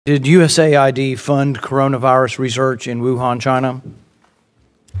Did USAID fund coronavirus research in Wuhan, China?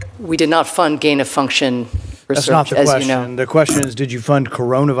 We did not fund gain-of-function research, That's not the as question. you know. The question is, did you fund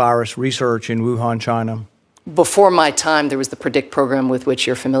coronavirus research in Wuhan, China? Before my time, there was the PREDICT program with which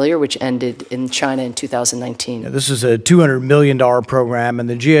you're familiar, which ended in China in 2019. Yeah, this is a $200 million program, and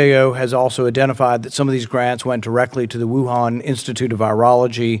the GAO has also identified that some of these grants went directly to the Wuhan Institute of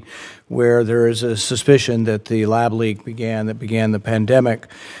Virology, where there is a suspicion that the lab leak began the pandemic.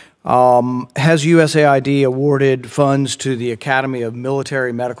 Has USAID awarded funds to the Academy of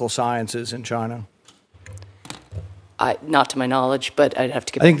Military Medical Sciences in China? Not to my knowledge, but I'd have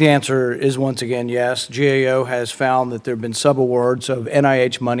to get I think the answer is once again yes. GAO has found that there have been subawards of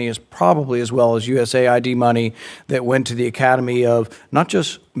NIH money as probably as well as USAID money that went to the Academy of not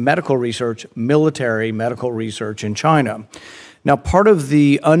just medical research, military medical research in China. Now, part of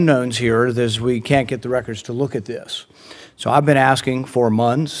the unknowns here is we can't get the records to look at this. So I've been asking for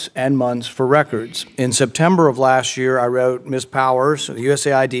months and months for records. In September of last year, I wrote Ms. Powers,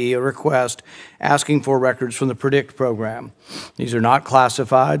 USAID, a request asking for records from the PREDICT program. These are not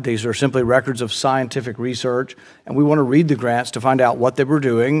classified. These are simply records of scientific research, and we want to read the grants to find out what they were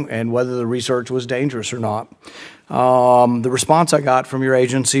doing and whether the research was dangerous or not. The response I got from your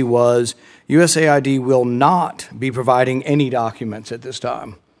agency was USAID will not be providing any documents at this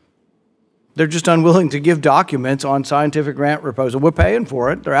time. They're just unwilling to give documents on scientific grant proposal. We're paying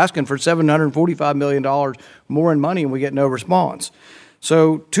for it. They're asking for $745 million more in money, and we get no response.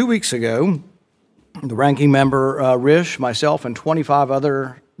 So 2 weeks ago, the ranking member, Risch, myself, and 25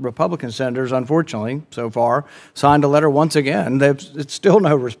 other Republican senators, unfortunately, so far, signed a letter once again. It's still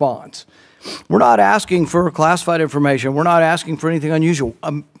no response. We're not asking for classified information. We're not asking for anything unusual.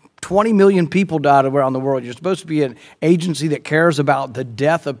 20 million people died around the world. You're supposed to be an agency that cares about the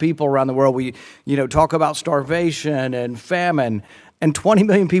death of people around the world. We, talk about starvation and famine, and 20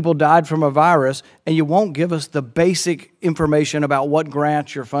 million people died from a virus, and you won't give us the basic information about what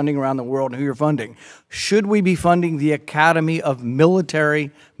grants you're funding around the world and who you're funding. Should we be funding the Academy of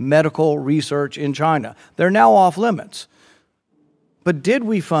Military Medical Research in China? They're now off limits. But did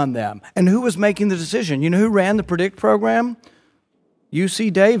we fund them? And who was making the decision? You know who ran the PREDICT program?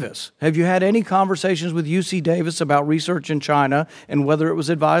 UC Davis. Have you had any conversations with UC Davis about research in China and whether it was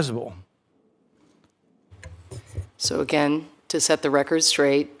advisable? So again, to set the record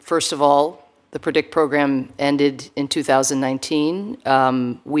straight, first of all, the PREDICT program ended in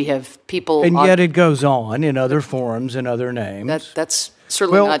 2019. We have people— And yet it goes on in other forums and other names. That's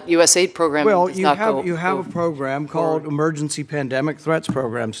certainly not USAID program. Well, you have a program called Emergency Pandemic Threats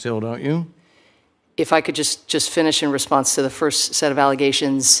Program still, don't you? If I could just finish in response to the first set of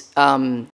allegations,